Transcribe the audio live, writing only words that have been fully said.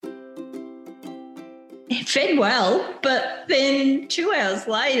fed well, but then 2 hours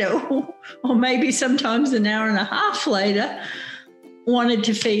later, or maybe sometimes an hour and a half later, wanted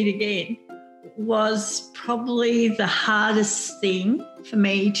to feed again. Was probably the hardest thing for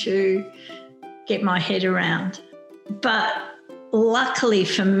me to get my head around. But luckily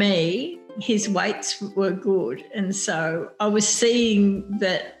for me, his weights were good. And so I was seeing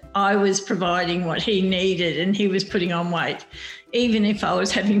that I was providing what he needed and he was putting on weight, even if I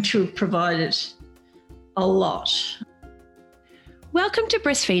was having to have provided a lot. Welcome to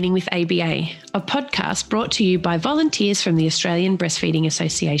Breastfeeding with ABA, a podcast brought to you by volunteers from the Australian Breastfeeding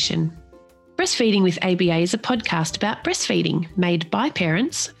Association. Breastfeeding with ABA is a podcast about breastfeeding made by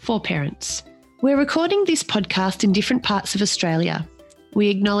parents for parents. We're recording this podcast in different parts of Australia. We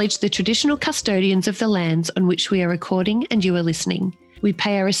acknowledge the traditional custodians of the lands on which we are recording and you are listening. We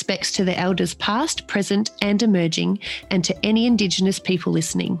pay our respects to the elders past, present and emerging, and to any Indigenous people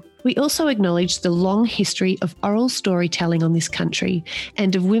listening. We also acknowledge the long history of oral storytelling on this country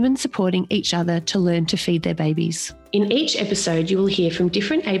and of women supporting each other to learn to feed their babies. In each episode, you will hear from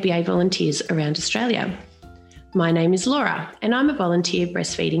different ABA volunteers around Australia. My name is Laura, and I'm a volunteer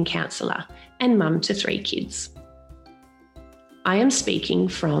breastfeeding counsellor and mum to 3 kids. I am speaking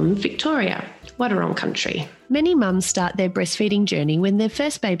from Victoria, Wadawurrung country. Many mums start their breastfeeding journey when their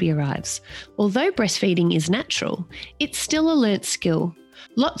first baby arrives. Although breastfeeding is natural, it's still a learnt skill.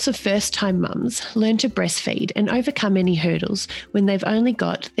 Lots of first-time mums learn to breastfeed and overcome any hurdles when they've only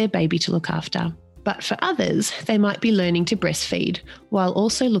got their baby to look after. But for others, they might be learning to breastfeed while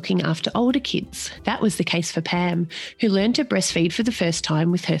also looking after older kids. That was the case for Pam, who learned to breastfeed for the first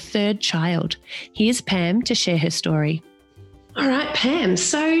time with her 3rd child. Here's Pam to share her story. All right, Pam,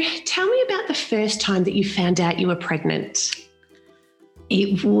 so tell me about the first time that you found out you were pregnant.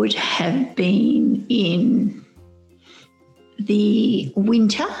 It would have been in the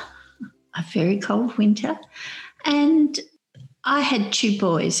winter, a very cold winter, and I had 2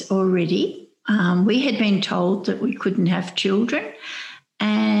 boys already. We had been told that we couldn't have children,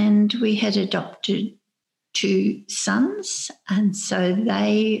 and we had adopted 2 sons, and so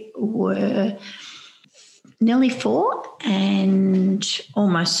they were nearly 4 and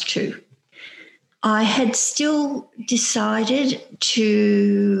almost 2. I had still decided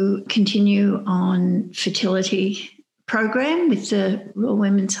to continue on fertility program with the Royal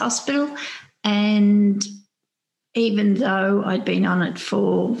Women's Hospital, and even though I'd been on it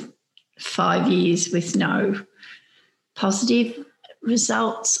for 5 years with no positive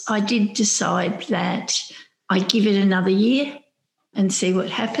results, I did decide that I'd give it another year and see what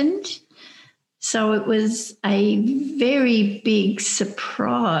happened. So it was a very big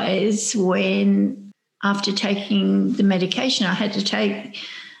surprise when, after taking the medication I had to take,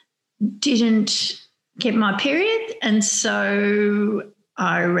 didn't get my period. And so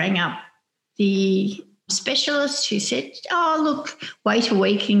I rang up the specialist who said, look, wait a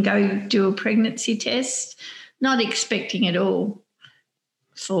week and go do a pregnancy test, not expecting at all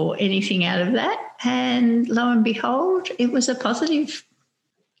for anything out of that. And lo and behold, it was a positive.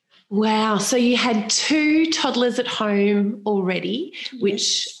 Wow. So you had 2 toddlers at home already, yes,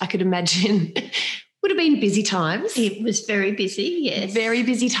 which I could imagine would have been busy times. It was very busy, yes. Very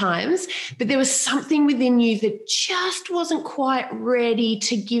busy times. But there was something within you that just wasn't quite ready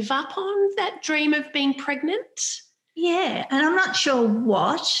to give up on that dream of being pregnant. Yeah, and I'm not sure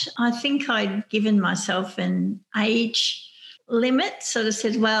what. I think I'd given myself an age limit, sort of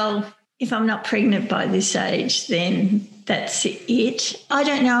said, well, if I'm not pregnant by this age, then that's it. I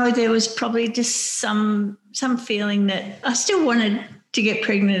don't know. There was probably just some feeling that I still wanted to get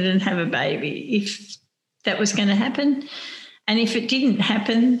pregnant and have a baby if that was going to happen. And if it didn't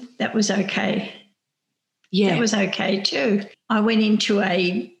happen, that was okay. Yeah. That was okay too. I went into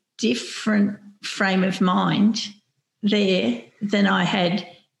a different frame of mind there than I had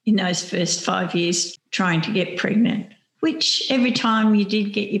in those first 5 years trying to get pregnant, which every time you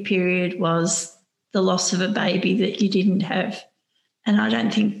did get your period was the loss of a baby that you didn't have. And I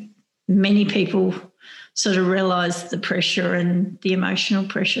don't think many people sort of realise the pressure and the emotional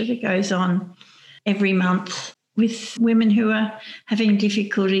pressure that goes on every month with women who are having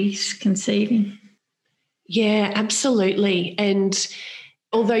difficulties conceiving. Yeah, absolutely. And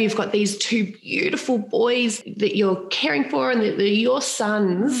although you've got these 2 beautiful boys that you're caring for and that they're your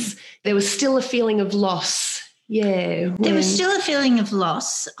sons, there was still a feeling of loss. Yeah. There was still a feeling of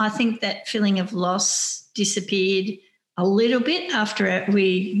loss. I think that feeling of loss disappeared a little bit after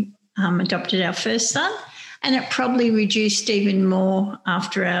we adopted our first son, and it probably reduced even more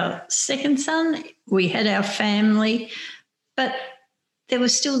after our second son. We had our family, but there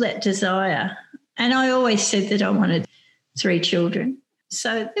was still that desire. And I always said that I wanted 3 children.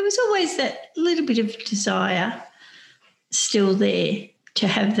 So there was always that little bit of desire still there to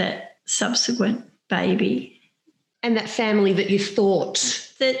have that subsequent baby. And that family that you thought.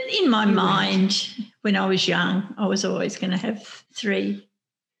 That in my mind, when I was young, I was always going to have three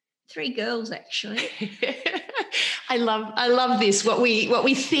girls, actually. I love this. What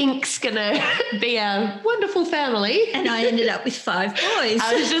we think's gonna be a wonderful family, and I ended up with 5 boys.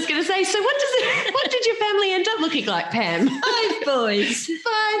 I was just gonna say. So what did your family end up looking like, Pam? 5 boys.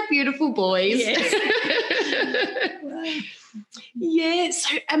 5 beautiful boys. Yes. Wow. Yeah,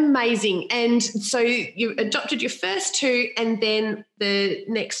 so amazing. And so you adopted your first 2, and then the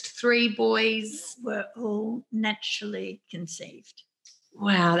next 3 boys were all naturally conceived.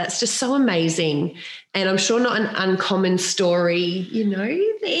 Wow, that's just so amazing. And I'm sure not an uncommon story,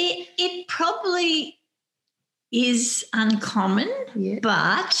 It probably is uncommon,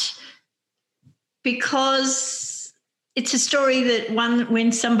 but because it's a story that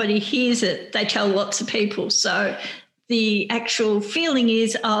when somebody hears it, they tell lots of people. So the actual feeling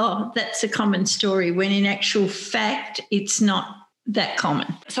is, oh, that's a common story, when in actual fact, it's not that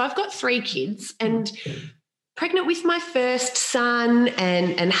common. So I've got 3 kids and pregnant with my first son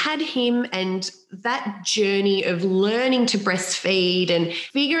and had him, and that journey of learning to breastfeed and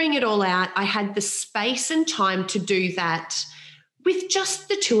figuring it all out, I had the space and time to do that with just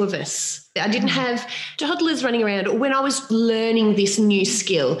the 2 of us. I didn't have toddlers running around when I was learning this new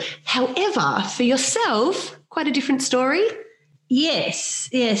skill. However, for yourself, quite a different story. Yes,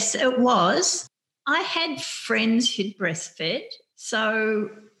 it was. I had friends who'd breastfed, so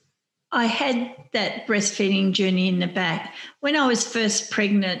I had that breastfeeding journey in the back. When I was first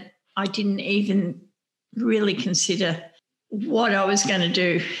pregnant, I didn't even really consider what I was going to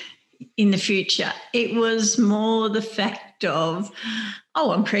do in the future. It was more the fact of,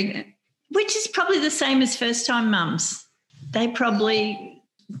 oh, I'm pregnant, which is probably the same as first-time mums. They probably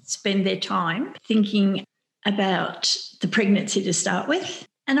spend their time thinking about the pregnancy to start with.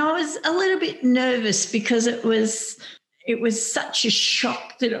 And I was a little bit nervous because it was such a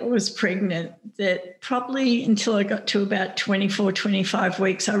shock that I was pregnant that probably until I got to about 24, 25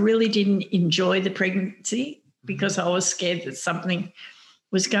 weeks, I really didn't enjoy the pregnancy because I was scared that something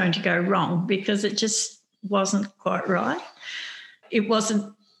was going to go wrong because it just wasn't quite right. It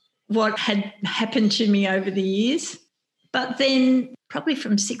wasn't what had happened to me over the years. But then probably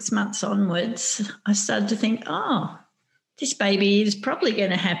from 6 months onwards, I started to think, oh, this baby is probably going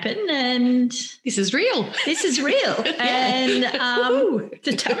to happen and this is real. And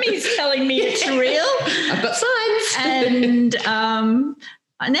the tummy's telling me it's real. I've got signs. And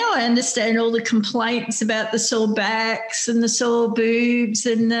now I understand all the complaints about the sore backs and the sore boobs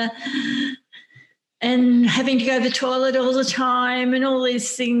and having to go to the toilet all the time and all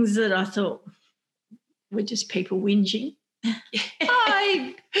these things that I thought were just people whinging.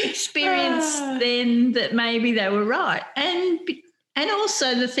 I experienced then that maybe they were right. And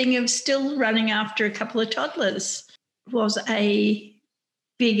also the thing of still running after a couple of toddlers was a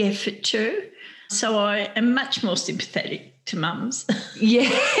big effort too. So I am much more sympathetic to mums.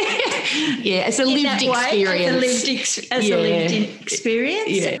 Yeah. Yeah, as a lived experience. A lived experience.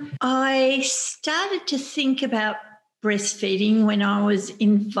 Yeah. I started to think about breastfeeding when I was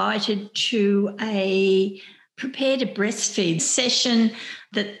invited to a Prepare to Breastfeed session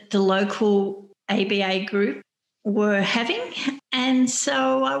that the local ABA group were having. And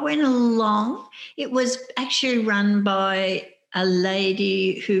so I went along. It was actually run by a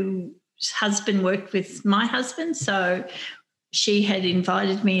lady whose husband worked with my husband, so she had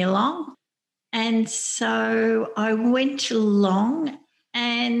invited me along. And so I went along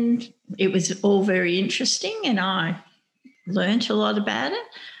and it was all very interesting and I learnt a lot about it.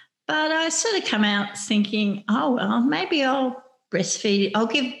 But I sort of come out thinking, oh, well, maybe I'll breastfeed. I'll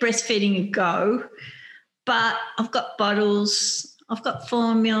give breastfeeding a go. But I've got bottles, I've got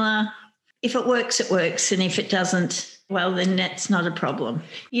formula. If it works, it works. And if it doesn't, well, then that's not a problem.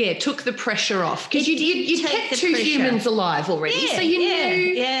 Yeah, took the pressure off because you kept 2 humans alive already. Yeah, so you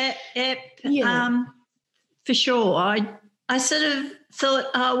knew. Yeah. For sure. I sort of thought,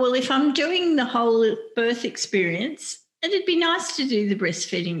 oh, well, if I'm doing the whole birth experience, it'd be nice to do the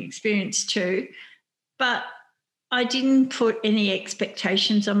breastfeeding experience too, but I didn't put any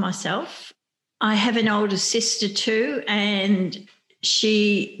expectations on myself. I have an older sister too, and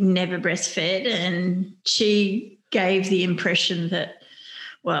she never breastfed, and she gave the impression that,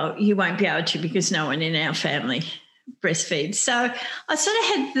 well, you won't be able to because no one in our family breastfeeds. So I sort of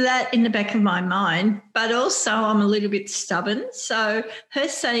had that in the back of my mind, but also I'm a little bit stubborn. So her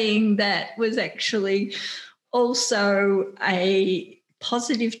saying that was actually also a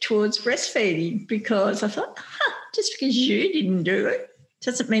positive towards breastfeeding because I thought, just because you didn't do it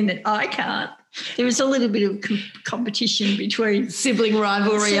Doesn't mean that I can't. There was a little bit of competition between sibling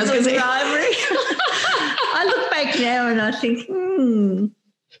rivalry. I look back now and I think,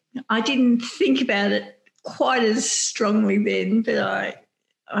 I didn't think about it quite as strongly then, but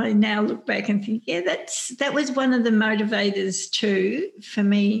I now look back and think, yeah, that was one of the motivators too for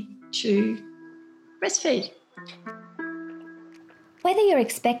me to breastfeed. Whether you're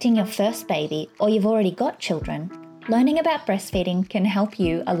expecting your first baby or you've already got children, learning about breastfeeding can help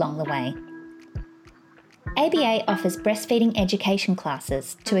you along the way. ABA offers breastfeeding education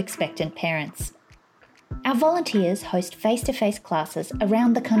classes to expectant parents. Our volunteers host face-to-face classes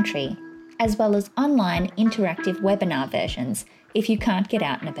around the country, as well as online interactive webinar versions if you can't get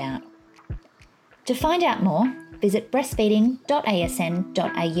out and about. To find out more, visit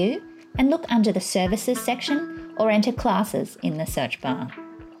breastfeeding.asn.au and look under the services section or enter classes in the search bar.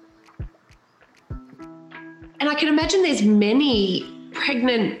 And I can imagine there's many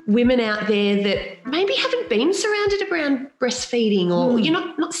pregnant women out there that maybe haven't been surrounded around breastfeeding, or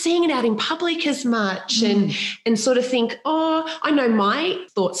you're not seeing it out in public as much, and sort of think, I know my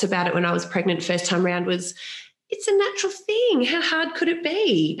thoughts about it when I was pregnant first time round was, it's a natural thing. How hard could it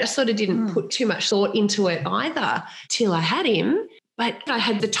be? I sort of didn't put too much thought into it either till I had him. But I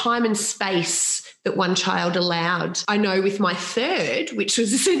had the time and space that one child allowed. I know with my third, which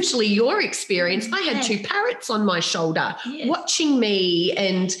was essentially your experience, I had two parrots on my shoulder watching me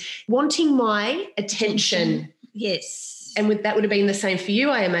and wanting my attention. Yes. And that would have been the same for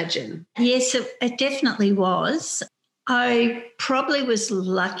you, I imagine. Yes, it definitely was. I probably was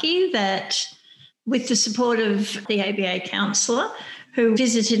lucky that with the support of the ABA counsellor who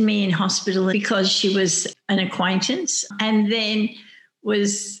visited me in hospital because she was an acquaintance, and then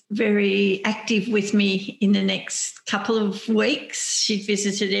was very active with me in the next couple of weeks. She'd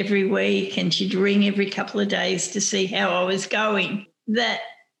visited every week and she'd ring every couple of days to see how I was going. That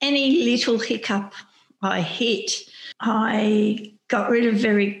any little hiccup I hit, I got rid of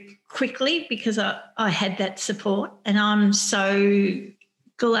very quickly because I had that support, and I'm so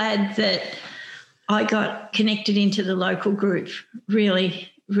glad that I got connected into the local group really,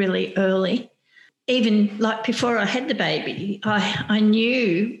 really early. Even like before I had the baby, I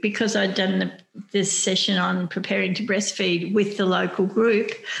knew, because I'd done this session on preparing to breastfeed with the local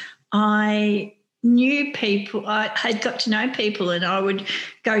group, I knew people. I had got to know people, and I would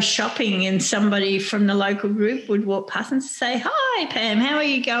go shopping and somebody from the local group would walk past and say, "Hi, Pam, how are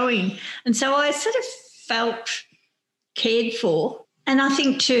you going?" And so I sort of felt cared for. And I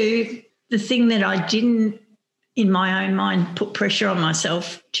think too, the thing that I didn't, in my own mind, put pressure on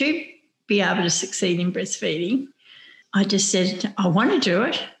myself to be able to succeed in breastfeeding. I just said, I want to do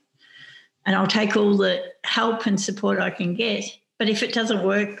it and I'll take all the help and support I can get. But if it doesn't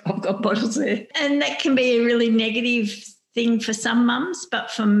work, I've got bottles there. And that can be a really negative thing for some mums.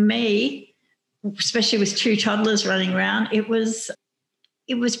 But for me, especially with two toddlers running around, it was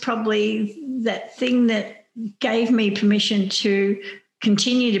probably that thing that gave me permission to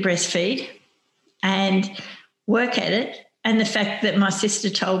continue to breastfeed and work at it. And the fact that my sister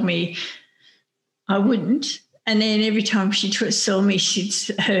told me I wouldn't. And then every time she saw me,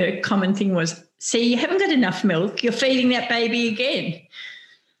 her common thing was, "See, you haven't got enough milk. You're feeding that baby again."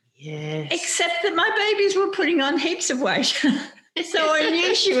 Yes. Except that my babies were putting on heaps of weight. So I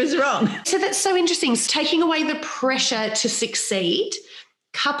knew she was wrong. So that's so interesting. It's taking away the pressure to succeed,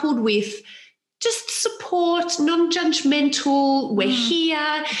 coupled with just support, non-judgmental, we're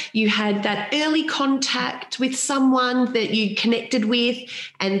here. You had that early contact with someone that you connected with,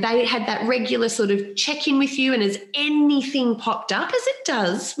 and they had that regular sort of check-in with you, and as anything popped up, as it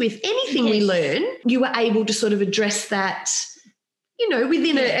does with anything we learn, you were able to sort of address that,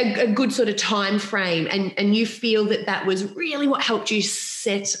 within a good sort of time frame, and you feel that was really what helped you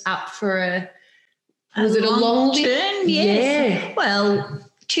set up for a long term? Yes. Yeah. Well,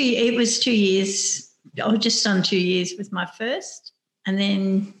 it was 2 years, just on 2 years with my first, and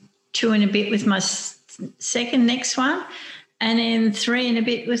then 2 and a bit with my second next one, and then 3 and a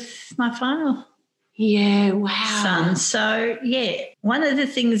bit with my final son. So, one of the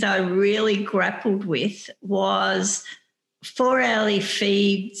things I really grappled with was 4-hourly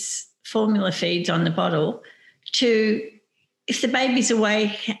feeds, formula feeds on the bottle, if the baby's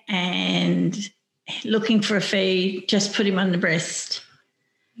awake and looking for a feed, just put him on the breast.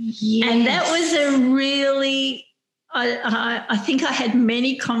 Yes. And that was a really, I think I had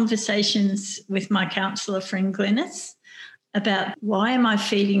many conversations with my counsellor, friend Glenys, about why am I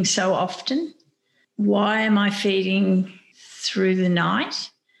feeding so often? Why am I feeding through the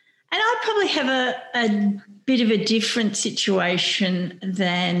night? And I probably have a bit of a different situation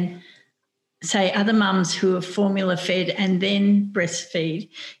than say, other mums who are formula fed and then breastfeed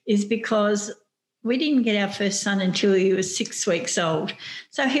is because we didn't get our first son until he was 6 weeks old.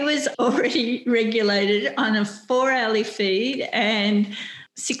 So he was already regulated on a 4-hourly feed and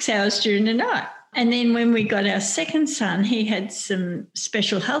 6 hours during the night. And then when we got our second son, he had some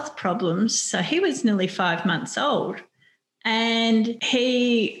special health problems. So he was nearly 5 months old and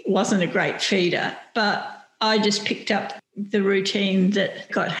he wasn't a great feeder, but I just picked up the routine that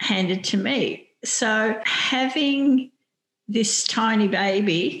got handed to me. So having this tiny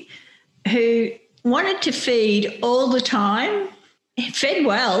baby who wanted to feed all the time, fed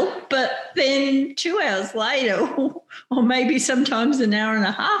well, but then 2 hours later, or maybe sometimes an hour and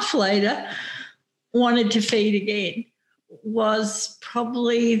a half later, wanted to feed again, was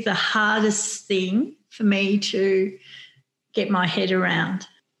probably the hardest thing for me to get my head around.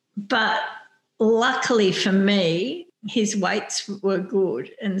 But luckily for me, his weights were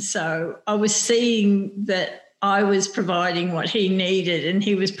good. And so I was seeing that I was providing what he needed and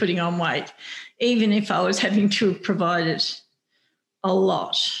he was putting on weight, even if I was having to provide it a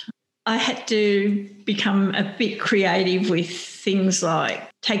lot. I had to become a bit creative with things like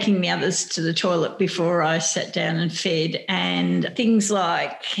taking the others to the toilet before I sat down and fed, and things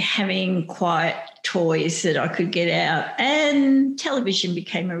like having quiet toys that I could get out. And television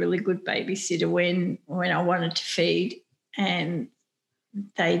became a really good babysitter when I wanted to feed and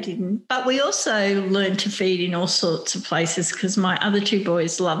they didn't. But we also learned to feed in all sorts of places because my other 2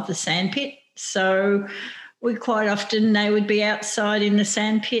 boys loved the sandpit. So we quite often, they would be outside in the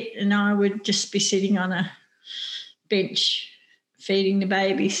sandpit and I would just be sitting on a bench feeding the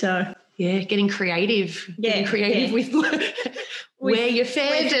baby. So yeah, getting creative with where you're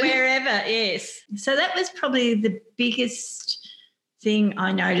fed. Wherever, yes. So that was probably the biggest thing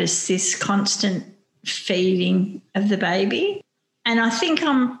I noticed, this constant feeding of the baby. And I think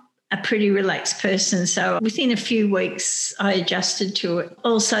I'm a pretty relaxed person. So within a few weeks, I adjusted to it.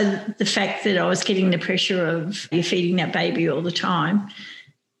 Also, the fact that I was getting the pressure of you're feeding that baby all the time.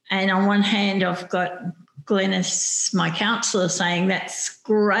 And on one hand, I've got Glenys, my counsellor, saying that's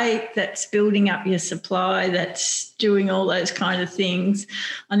great, that's building up your supply, that's doing all those kind of things.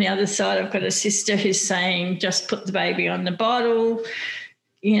 On the other side, I've got a sister who's saying just put the baby on the bottle.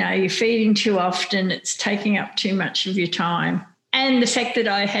 You know, you're feeding too often, it's taking up too much of your time. And the fact that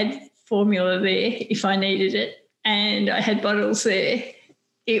I had formula there if I needed it and I had bottles there,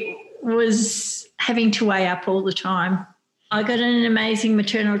 it was having to weigh up all the time. I got an amazing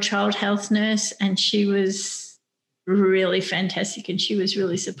maternal child health nurse and she was really fantastic and she was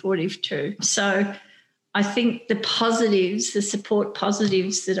really supportive too. So I think the positives, the support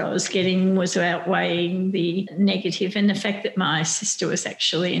positives that I was getting was outweighing the negative, and the fact that my sister was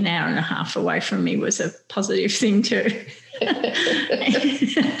actually an hour and a half away from me was a positive thing too.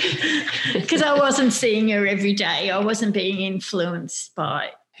 Because I wasn't seeing her every day. I wasn't being influenced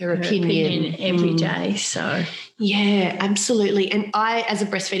by her opinion every day. So yeah, absolutely. And I, as a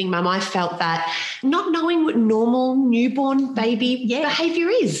breastfeeding mum, I felt that not knowing what normal newborn baby behaviour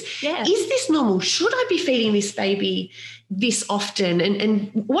is. Yeah. Is this normal? Should I be feeding this baby this often?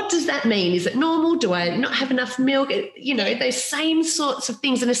 And what does that mean? Is it normal? Do I not have enough milk? You know, those same sorts of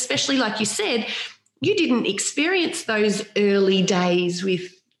things. And especially, like you said, you didn't experience those early days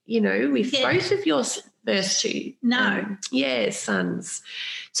with, both of your first 2. No. Sons.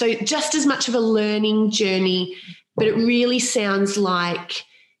 So just as much of a learning journey, but it really sounds like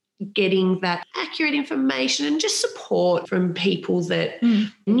getting that accurate information and just support from people that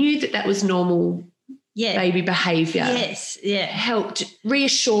knew that was normal baby behaviour. Yes, yeah. Helped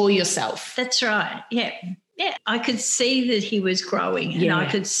reassure yourself. That's right, yeah. Yeah, I could see that he was growing and I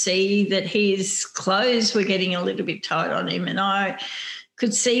could see that his clothes were getting a little bit tight on him, and I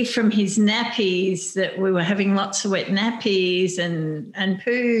could see from his nappies that we were having lots of wet nappies and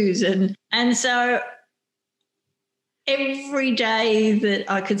poos. And so every day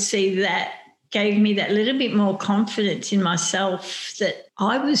that I could see that gave me that little bit more confidence in myself that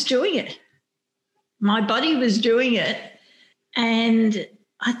I was doing it. My body was doing it. And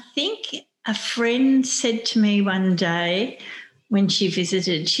I think a friend said to me one day when she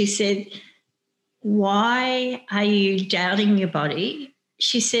visited, she said, "Why are you doubting your body?"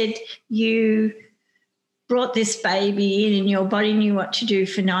 She said, "You brought this baby in and your body knew what to do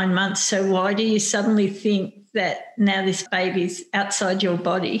for 9 months, so why do you suddenly think that now this baby's outside your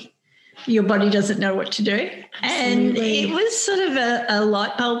body doesn't know what to do?" Absolutely. And it was sort of a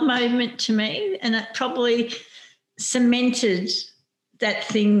light bulb moment to me, and it probably cemented that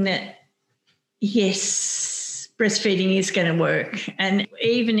thing that, yes, breastfeeding is going to work. And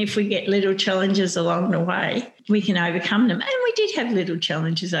even if we get little challenges along the way, we can overcome them. And we did have little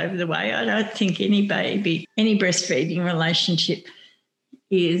challenges over the way. I don't think any breastfeeding relationship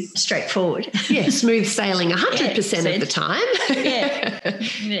is straightforward. Yeah, smooth sailing 100% of the time.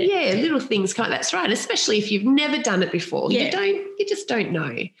 Yeah, little things that's right, especially if you've never done it before. Yeah. You just don't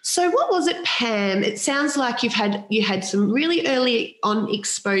know. So what was it, Pam? It sounds like you had some really early on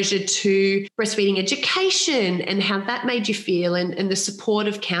exposure to breastfeeding education and how that made you feel and the support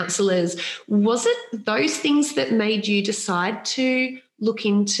of counsellors. Was it those things that made you decide to look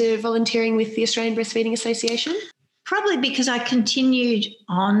into volunteering with the Australian Breastfeeding Association? Probably because I continued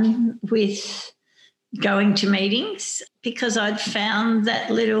on with going to meetings, because I'd found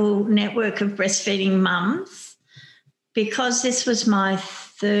that little network of breastfeeding mums, because this was my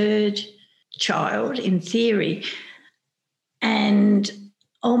third child in theory, and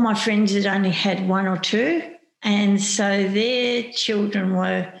all my friends had only had one or two, and so their children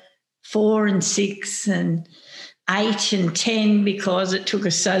were 4 and 6 and 8 and 10 because it took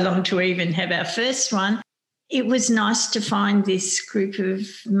us so long to even have our first one. It was nice to find this group of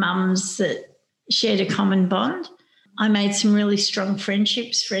mums that shared a common bond. I made some really strong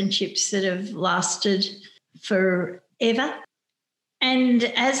friendships that have lasted forever. And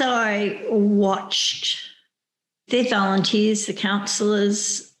as I watched their volunteers, the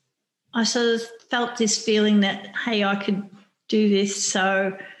counsellors, I sort of felt this feeling that, hey, I could do this.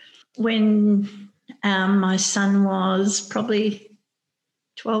 So when my son was probably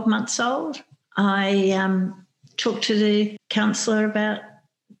 12 months old, I talked to the counsellor about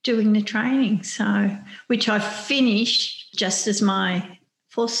doing the training, which I finished just as my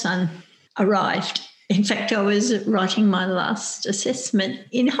fourth son arrived. In fact, I was writing my last assessment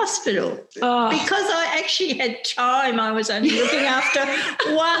in hospital because I actually had time. I was only looking after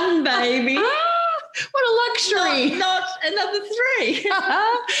one baby. What a luxury. Not another 3.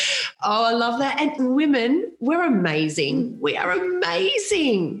 Oh, I love that. And women, we're amazing. We are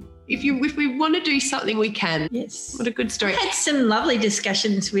amazing. If we want to do something, we can. Yes. What a good story. I had some lovely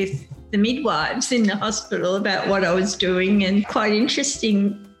discussions with the midwives in the hospital about what I was doing, and quite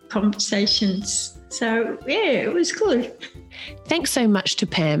interesting conversations. So, yeah, it was good. Thanks so much to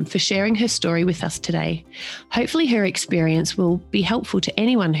Pam for sharing her story with us today. Hopefully her experience will be helpful to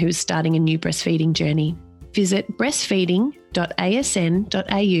anyone who is starting a new breastfeeding journey. Visit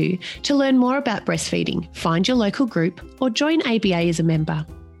breastfeeding.asn.au to learn more about breastfeeding, find your local group, or join ABA as a member.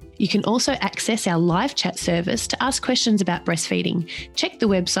 You can also access our live chat service to ask questions about breastfeeding. Check the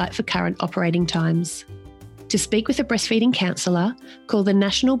website for current operating times. To speak with a breastfeeding counsellor, call the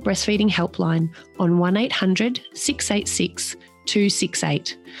National Breastfeeding Helpline on 1800 686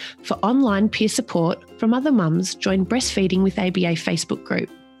 268. For online peer support from other mums, join Breastfeeding with ABA Facebook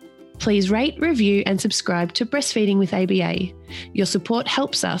group. Please rate, review and subscribe to Breastfeeding with ABA. Your support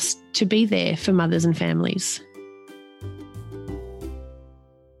helps us to be there for mothers and families.